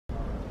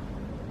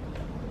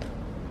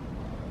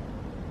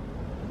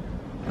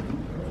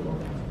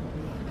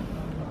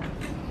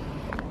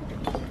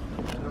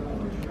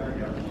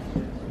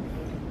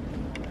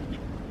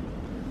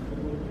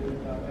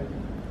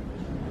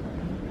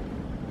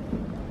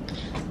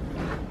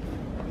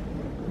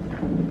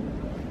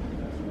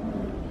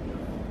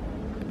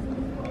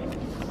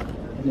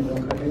皆さ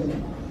んからです。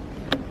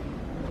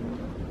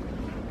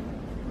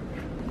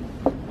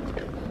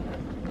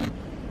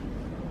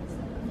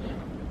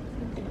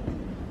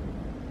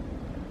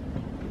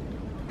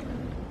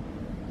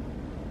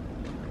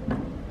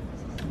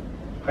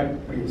はい、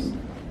please.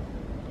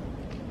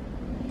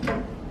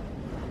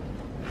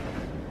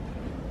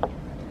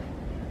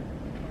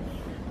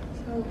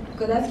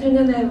 Good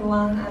afternoon,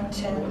 everyone. I'm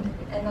Chen,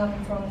 and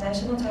I'm from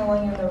National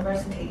Taiwan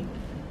University.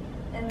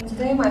 And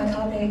today my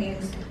topic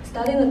is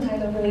studying the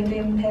tidal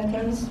breathing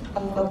patterns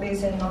of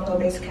obese and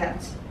non-obese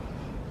cats.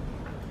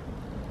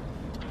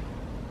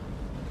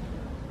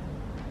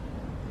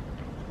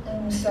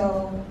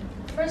 So,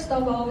 first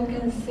of all, we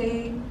can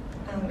see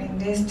in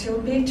these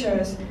two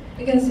pictures,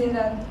 you can see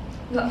that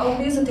the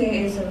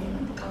obesity is a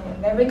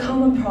very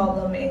common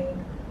problem in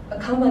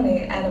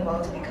accompanying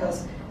animals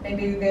because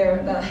maybe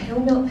the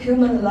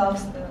human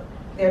loves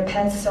their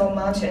pets so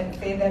much and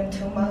feed them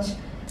too much,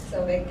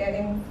 so they're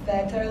getting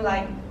fatter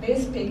like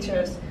these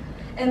pictures.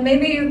 And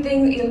maybe you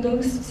think it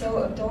looks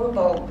so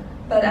adorable,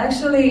 but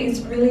actually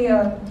it's really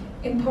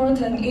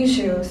important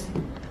issues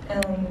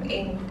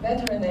in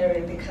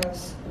veterinary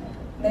because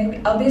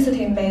maybe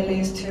obesity may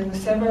lead to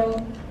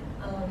several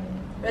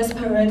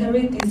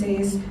respiratory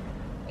disease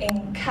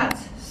in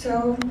cats.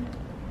 So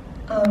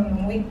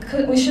we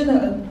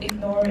shouldn't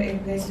ignore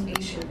these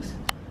issues.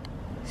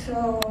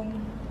 So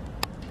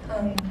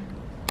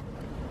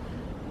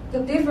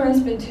the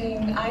difference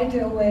between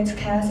ideal weight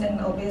cats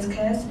and obese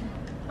cats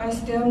are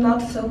still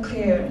not so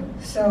clear.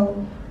 So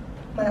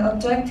my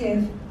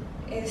objective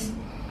is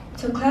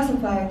to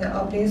classify the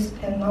obese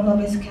and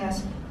non-obese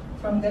cats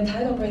from the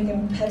tidal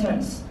breathing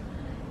patterns.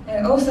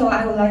 And also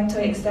I would like to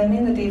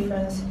examine the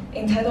difference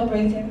in tidal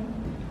breathing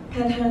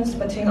patterns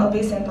between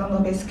obese and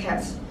non-obese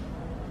cats.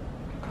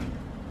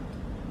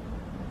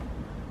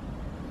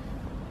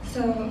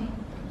 So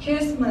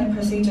here's my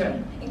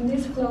procedure. In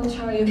this flow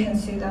chart, you can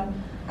see that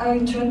I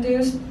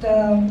introduce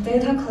the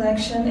data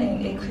collection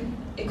and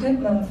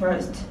equipment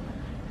first.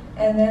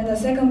 And then the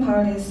second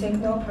part is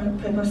signal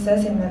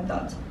preprocessing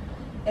method.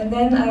 And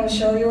then I will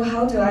show you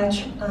how do I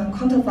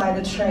quantify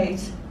the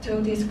traits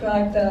to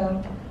describe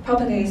the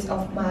properties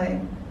of my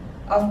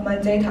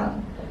data.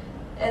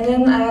 And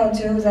then I will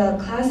do the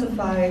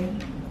classify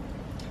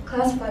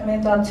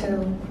method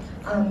to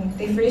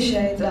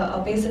differentiate the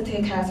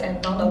obesity cats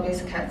and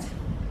non-obese cats.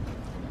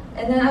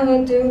 And then I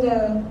will do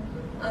the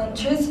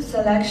trace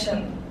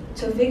selection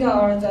to figure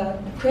out the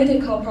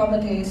critical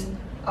properties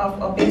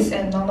of obese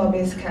and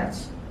non-obese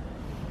cats.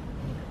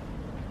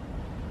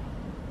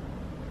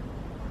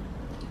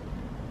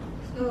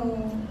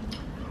 So,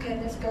 okay,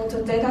 let's go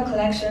to data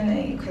collection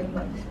and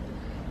equipment.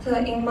 So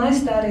in my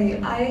study,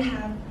 I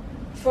have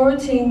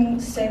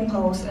 14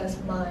 samples as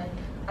my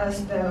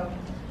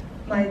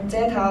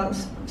data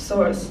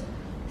source.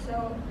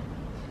 So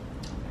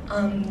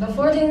the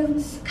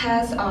 14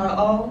 cats are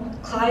all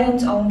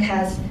client-owned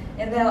cats,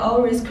 and they are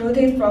all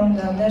recruited from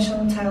the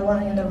National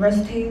Taiwan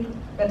University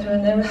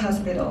Veterinary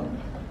Hospital.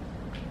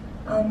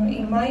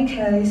 In my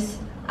case,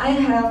 I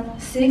have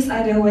 6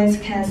 ideal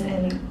weight cats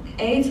and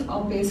 8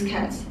 obese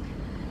cats.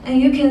 And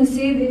you can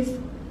see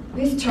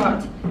this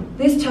chart.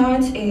 This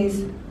chart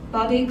is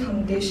body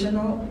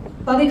conditional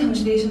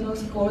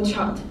score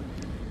chart.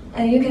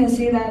 And you can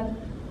see that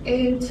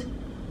it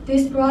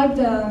describes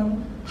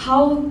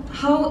how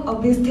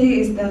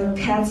obesity is the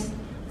cats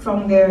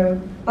from their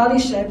body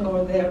shape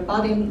or their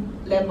body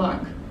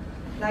landmark.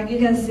 Like you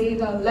can see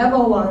the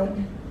level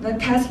 1, the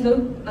cats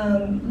look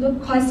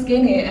quite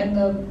skinny, and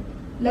the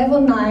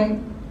level 9,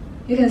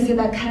 you can see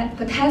that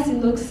the cats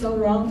look so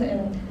round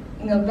and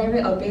in a very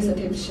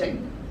obesity shape.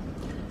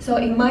 So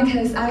in my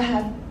case, I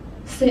have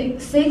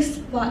six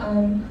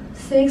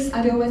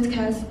ideal weight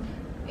cats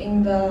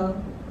in the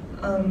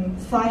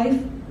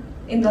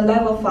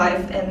level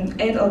 5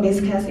 and 8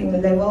 obese cats in the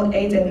level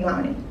 8 and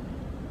 9.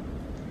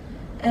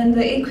 And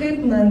the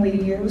equipment we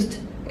used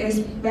is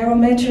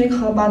barometric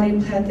whole body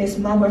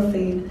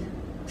plethysmography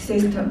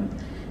system.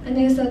 And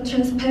it's a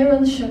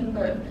transparent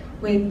chamber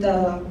with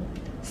the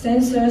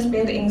sensors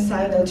built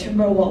inside the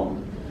chamber wall.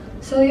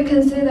 So you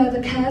can see that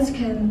the cats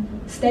can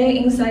stay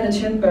inside the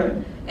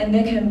chamber and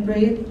they can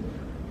breathe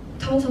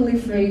totally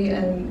free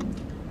and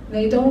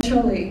they don't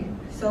naturally.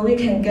 So we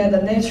can get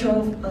the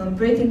natural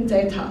breathing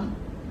data.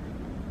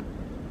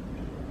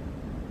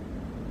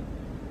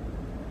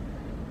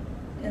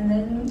 And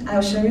then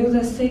I'll show you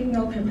the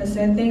signal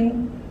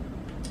preprocessing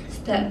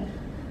step.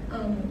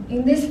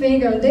 In this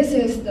figure, this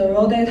is the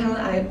raw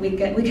data we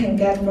can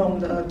get from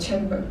the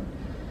chamber.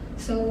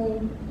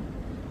 So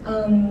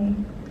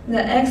the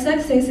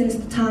x-axis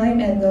is time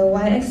and the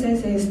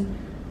y-axis is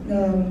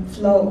the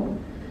flow.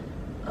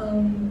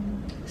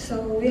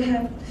 So we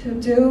have to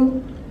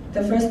do,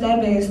 the first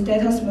step is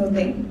data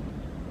smoothing.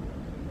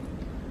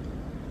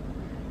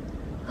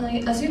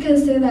 As you can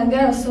see that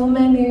there are so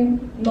many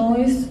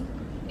noise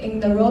in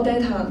the raw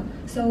data,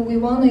 so we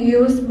want to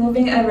use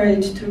moving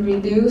average to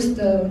reduce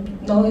the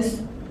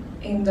noise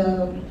in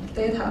the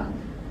data.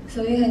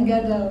 So you can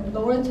get the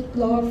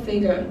lower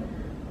figure.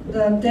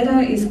 The data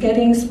is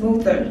getting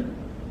smoother.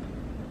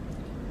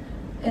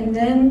 And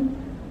then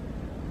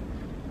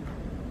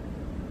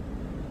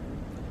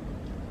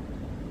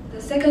the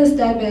second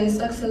step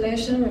is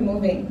acceleration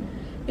removing,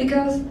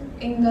 because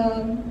in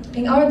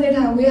our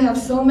data we have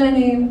so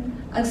many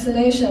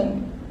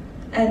acceleration,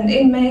 and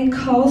it may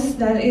cause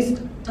that it's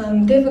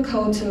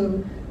difficult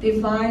to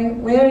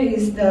define where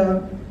is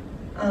the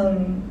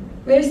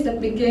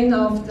beginning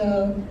of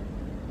the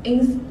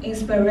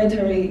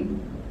inspiratory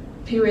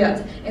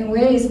period and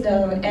where is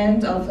the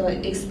end of the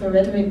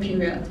expiratory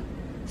period.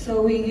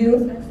 So we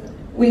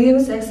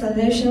use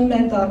acceleration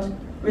method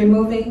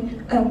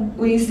removing.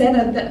 We set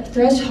a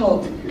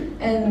threshold,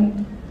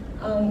 and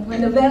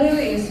when the value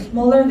is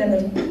smaller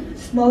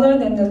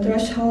than the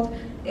threshold,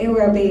 it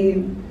will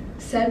be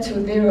set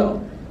to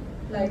 0,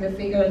 like the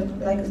figure,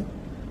 like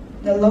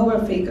the lower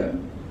figure.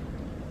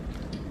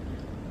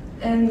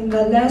 And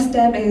the last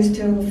step is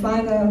to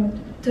define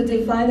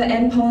the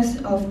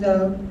endpoints of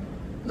the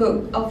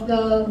loop of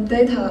the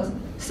data,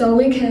 so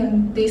we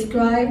can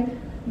describe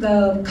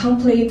the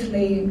complete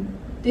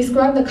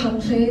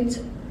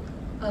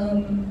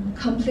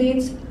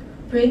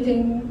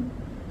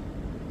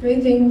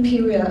breathing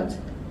period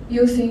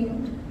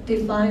using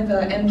define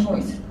the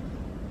endpoints.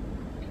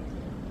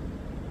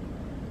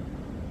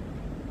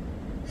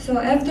 So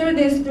after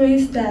these 3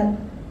 steps,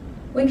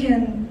 we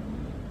can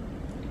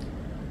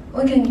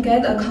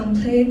get a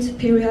complete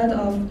period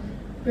of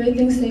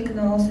breathing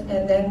signals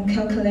and then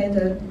calculate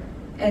it,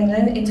 and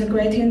then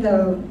integrating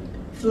the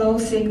flow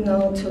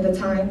signal to the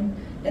time,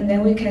 and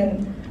then we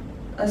can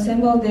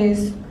assemble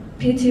this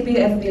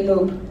PTB-FV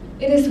loop.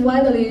 It is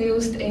widely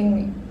used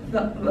in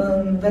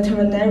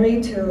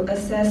veterinary to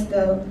assess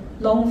the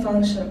lung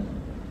function.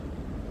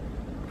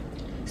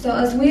 So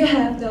as we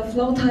have the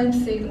flow time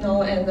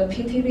signal and the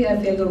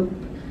PTB-FV loop,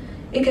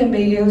 it can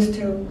be used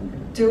to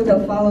do the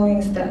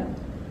following step.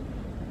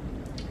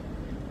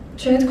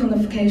 Trait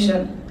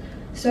quantification.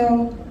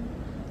 So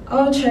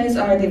our traits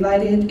are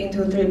divided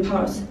into 3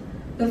 parts.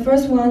 The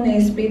first one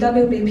is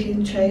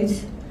BWBP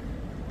traits,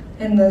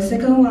 and the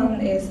second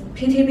one is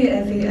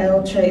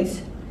PTB-FEL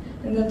traits,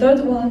 and the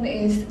third one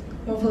is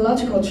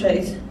morphological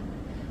traits.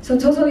 So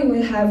totally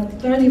we have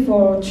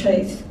 34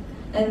 traits,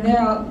 and they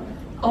are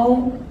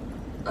all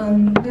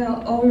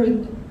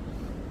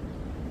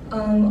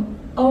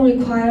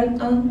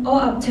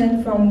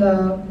obtained from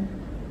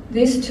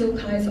these 2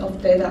 kinds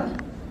of data.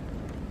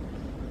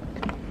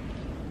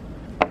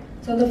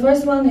 So the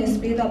first one is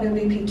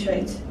BWBP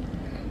traits,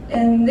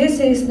 and this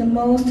is the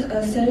most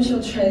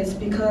essential traits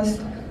because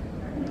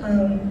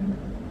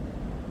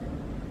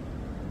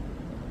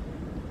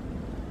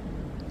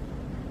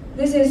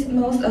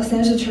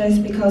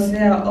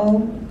they are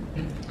all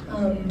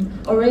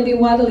already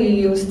widely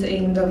used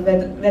in the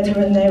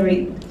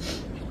veterinary.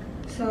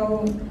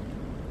 So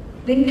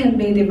they can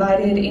be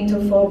divided into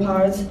 4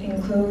 parts,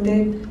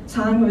 including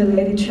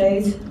time-related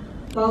traits,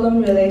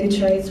 volume-related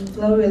traits,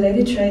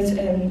 flow-related traits,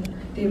 and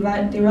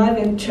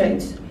derived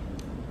traits.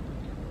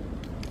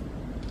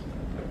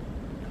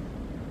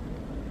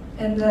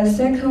 And the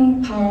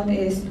second part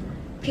is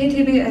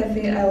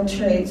PTB-FEL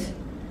traits.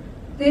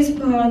 These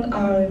parts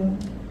are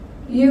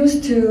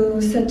used to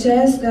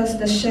suggest us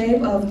the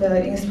shape of the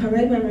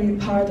inspiratory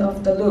part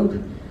of the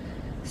loop.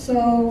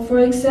 So, for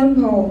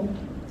example,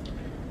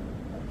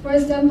 the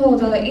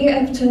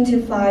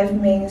EF25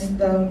 means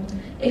the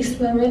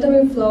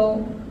expiratory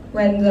flow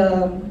when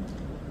the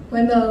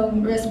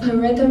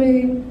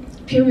respiratory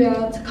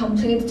period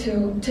completes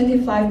to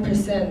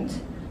 25%.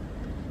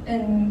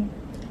 And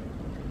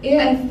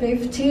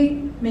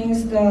EF50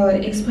 means the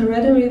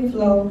expiratory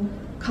flow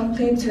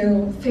complete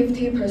to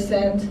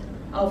 50%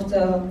 of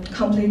the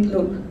complete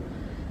loop.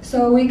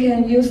 So we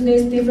can use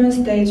this different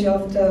stage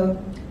of the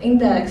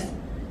index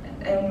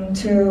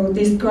to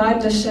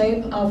describe the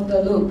shape of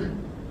the loop.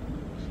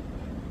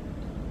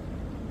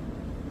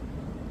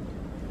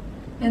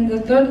 And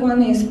the third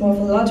one is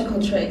morphological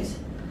traits.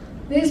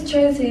 This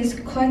trait is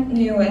quite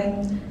new,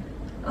 and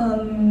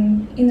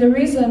in the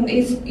reason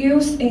it's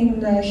used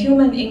in the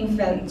human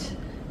infant.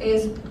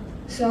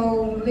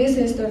 So this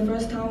is the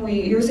first time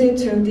we use it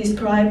to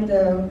describe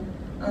the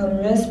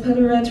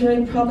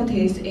respiratory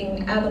properties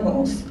in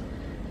animals.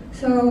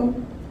 So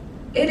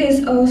it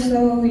is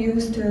also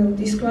used to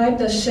describe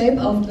the shape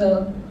of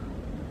the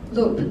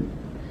loop,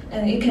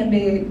 and it can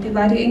be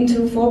divided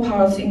into 4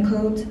 parts,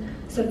 include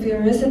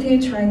sphericity,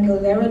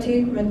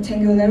 triangularity,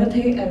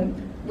 rectangularity, and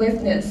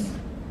waveness.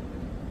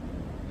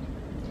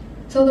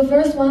 So the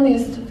first one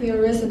is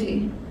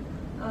sphericity.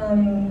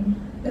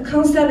 The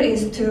concept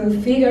is to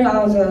figure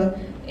out the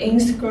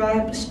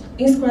inscribed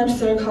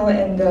circle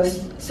and the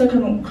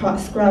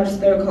circumscribed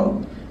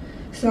circle.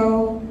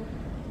 So,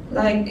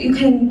 like, you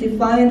can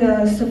define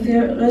the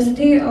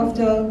sphericity of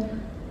the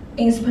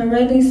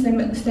inspirating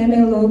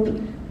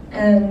semi-loop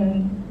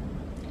and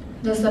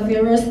the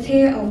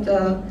sphericity of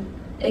the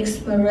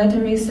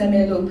expiratory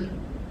semi-loop,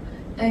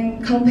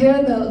 and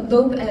compare the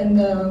loop and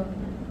the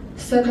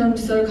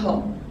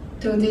circumcircle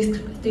to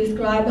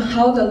describe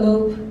how the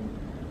loop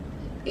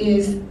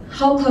is,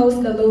 how close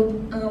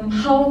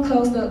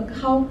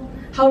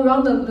how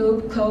round the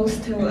loop close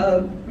to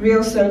a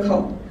real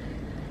circle.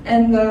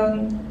 And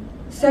the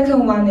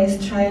second one is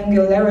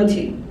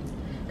triangularity.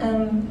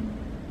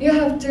 You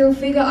have to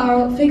figure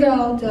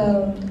out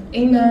the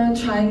inner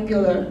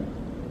triangular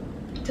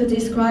to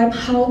describe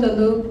how the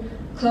loop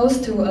close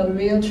to a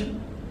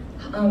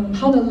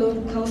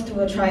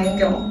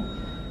triangle.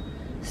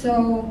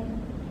 So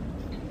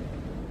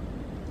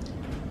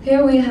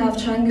here we have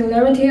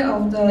triangularity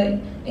of the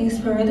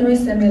inspiratory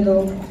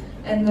semiloop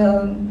and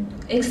the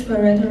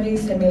expiratory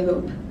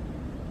semiloop.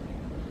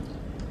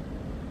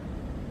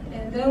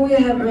 And then we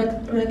have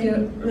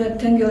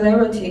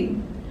rectangularity.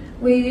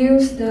 We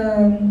use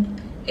the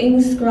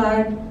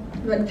inscribed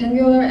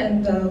rectangular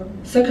and the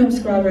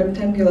circumscribed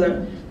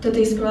rectangular to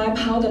describe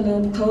how the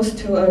loop close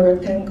to a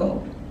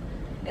rectangle.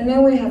 And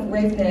then we have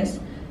waveness.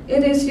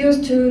 It is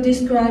used to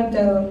describe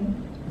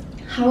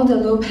how the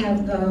loop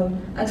have the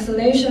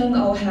acceleration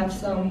or have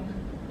some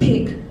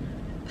peak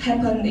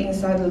happen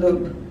inside the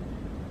loop.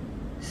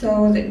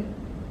 So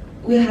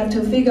we have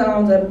to figure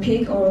out the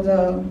peak or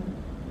the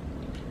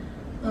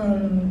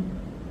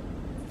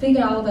peak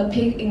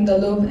in the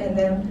loop and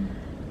then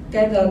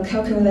get the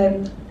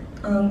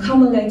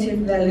cumulative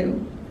value.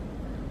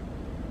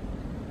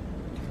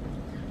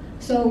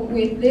 So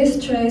with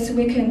this trace,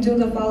 we can do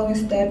the following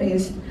step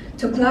is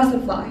to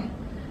classify.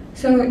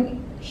 So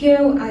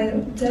here I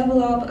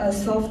develop a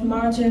soft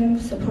margin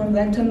support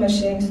vector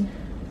machines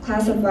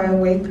classified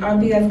with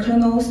RBF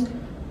kernels,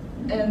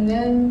 and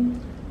then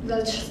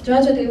the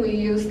strategy we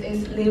use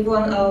is leave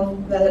one of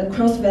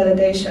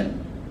cross-validation.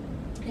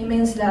 It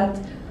means that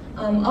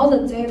all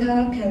the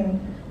data can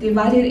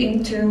divide it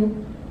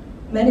into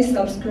many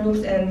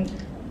subgroups, and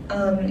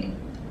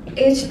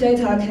each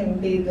data can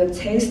be the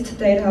test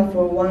data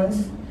for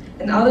once,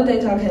 and other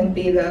data can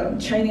be the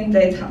training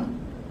data.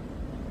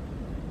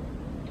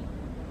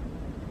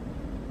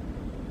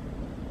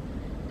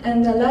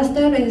 And the last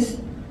step is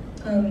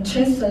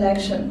trace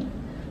selection,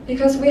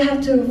 because we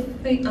have to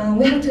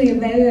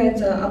evaluate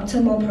the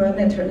optimal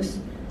parameters,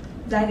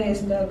 that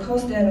is the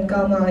cost and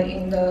gamma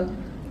in the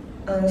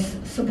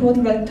support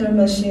vector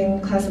machine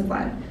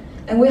classifier.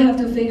 And we have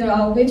to figure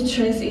out which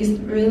trace is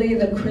really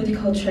the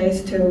critical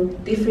trace to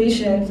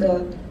differentiate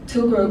the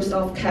two groups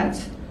of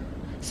cats.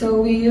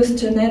 So we use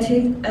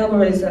genetic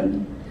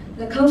algorithm.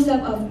 The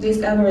concept of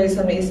this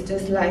algorithm is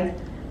just like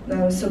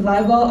the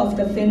survival of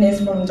the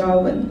fittest from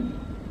Darwin.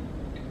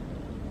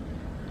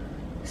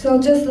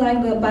 So just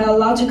like the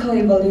biological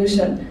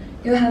evolution,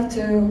 we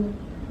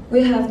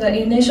have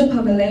the initial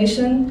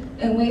population,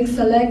 and we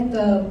select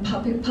the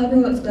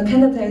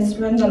candidates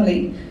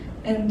randomly,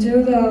 and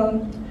do the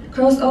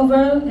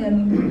crossover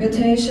and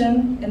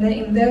mutation, and then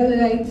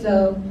evaluate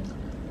the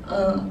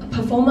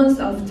performance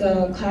of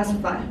the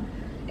classifier.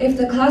 If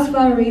the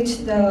classifier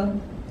reaches the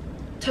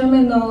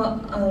terminal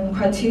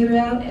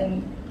criteria,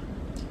 and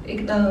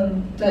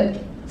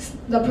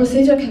the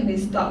procedure can be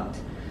stopped.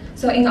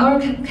 So in our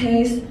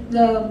case,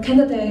 the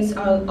candidates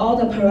are all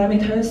the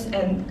parameters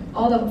and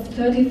all the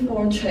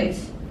 34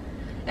 traits.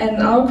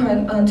 And our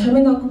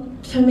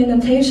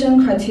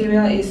termination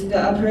criteria is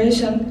the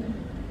operation.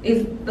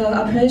 If the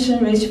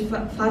operation reached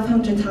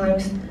 500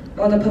 times,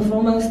 or the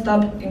performance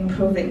stopped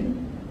improving.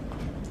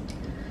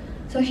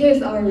 So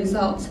here's our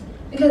results.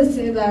 You can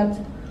see that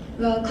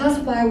the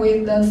classifier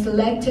with the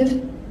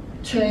selected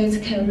traits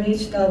can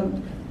reach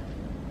the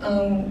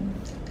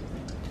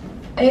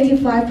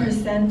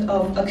 85%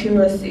 of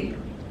accuracy.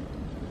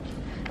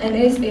 And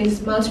this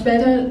is much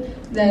better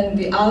than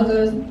the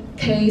other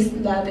case,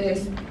 that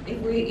is,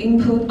 if we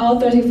input all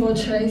 34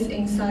 traits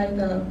inside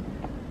the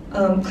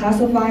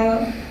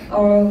classifier,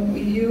 or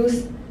we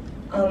use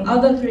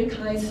other 3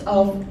 kinds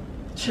of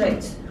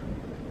traits.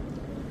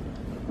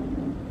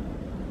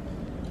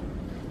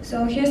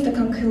 So here's the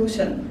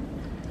conclusion.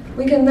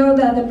 We can know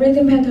that the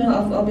breeding pattern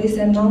of obese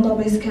and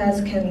non-obese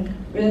cats can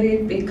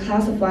really be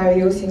classified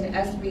using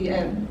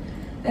SVM.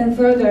 And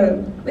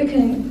further,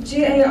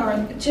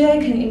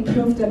 GA can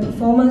improve the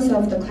performance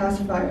of the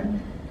classifier,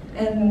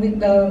 and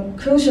with the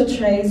crucial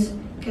traits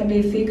can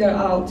be figured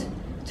out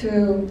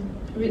to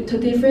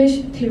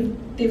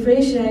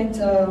differentiate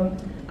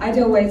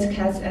ideal weight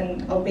cats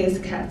and obese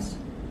cats.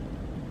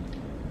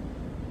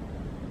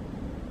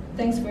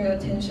 Thanks for your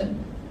attention.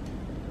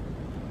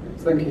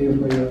 Thank you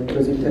for your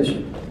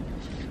presentation.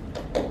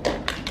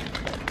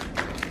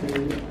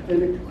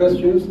 Any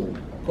questions,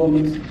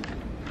 comments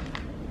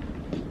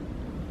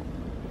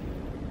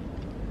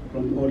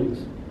from the audience?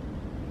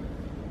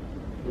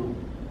 No.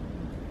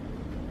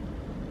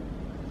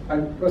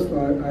 First of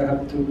all, I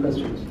have 2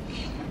 questions.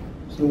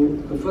 So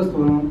the first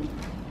one,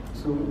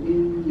 so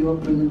in your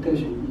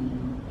presentation,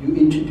 you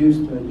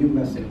introduced a new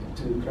method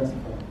to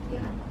classify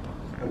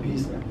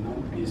obese and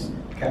non-obese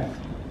cat.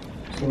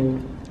 So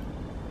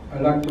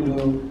I'd like to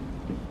know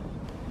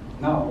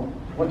now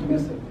what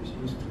method is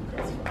used to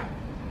classify.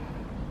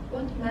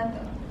 What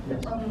method?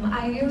 Yes.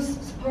 I use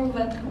support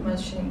vector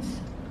machines,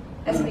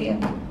 SVM.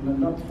 No,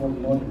 not for the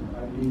modern.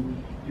 I mean,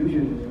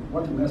 usually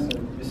what method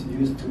is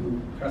used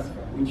to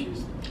classify which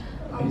is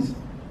obese,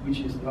 which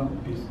is not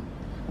obese?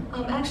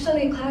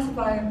 Actually,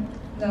 classifying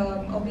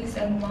the obese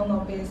and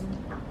non-obese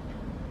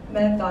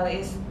method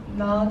is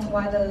not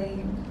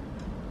widely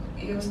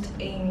used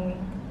in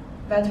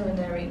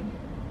veterinary.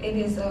 It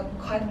is a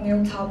quite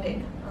new topic.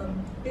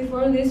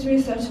 Before this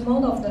research,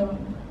 most of the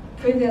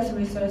previous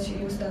research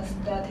used a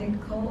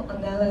statistical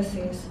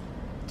analysis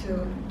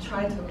to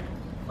try to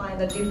find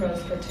the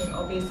difference between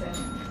obese and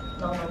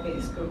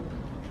non-obese group.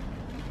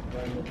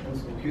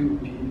 Also,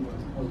 QP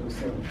was also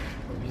said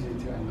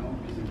obesity and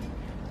non-obesity,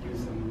 use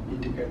some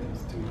indicators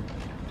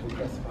to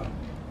classify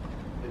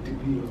the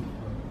degree of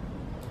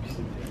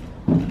obesity.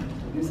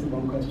 So this is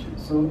one question.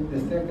 So the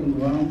second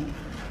one,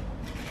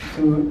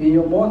 so in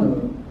your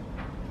model,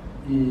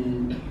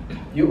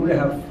 you only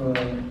have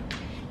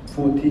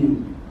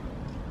 14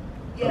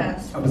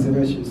 yes.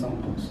 Observation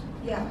samples.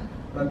 Yeah.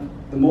 But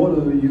the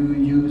model you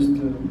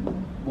used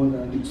more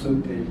than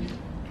 30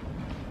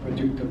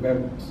 predictor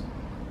variables.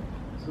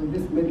 So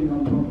this may be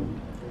one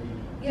problem.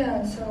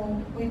 Yeah,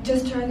 so we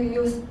just try to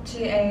use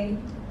GA,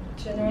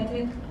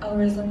 generative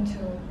algorithm,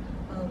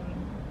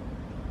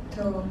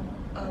 to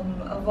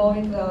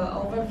avoid the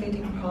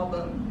overfitting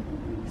problem.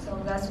 So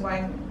that's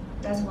why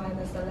the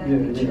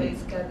selected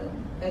traits get a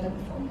better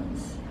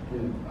performance.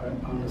 Yeah,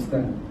 I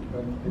understand.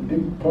 But the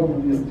big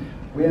problem is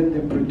when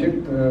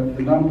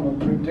the number of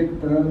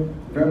predictor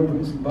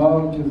variables is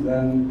larger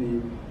than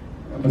the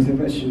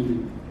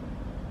observation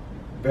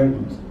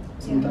variables.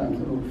 Sometimes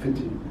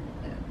overfitting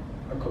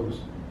occurs,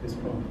 this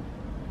problem.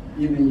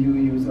 Even you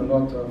use a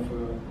lot of,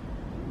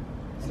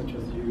 such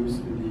as you use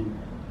the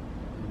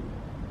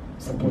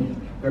support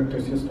vector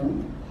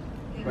system,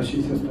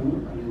 machine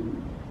system,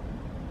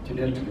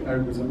 genetic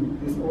algorithm,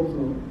 this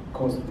also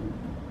causes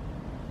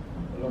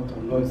a lot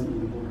of noise in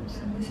the models.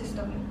 And this is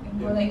the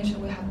important issue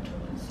we have to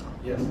solve.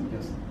 Yes,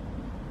 yes.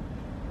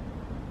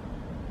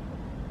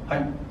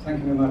 Hi, thank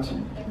you very much.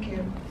 Thank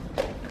you.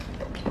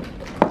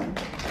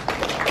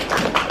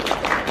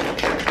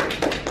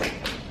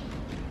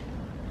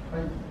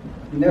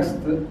 Next,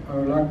 I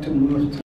would like to move to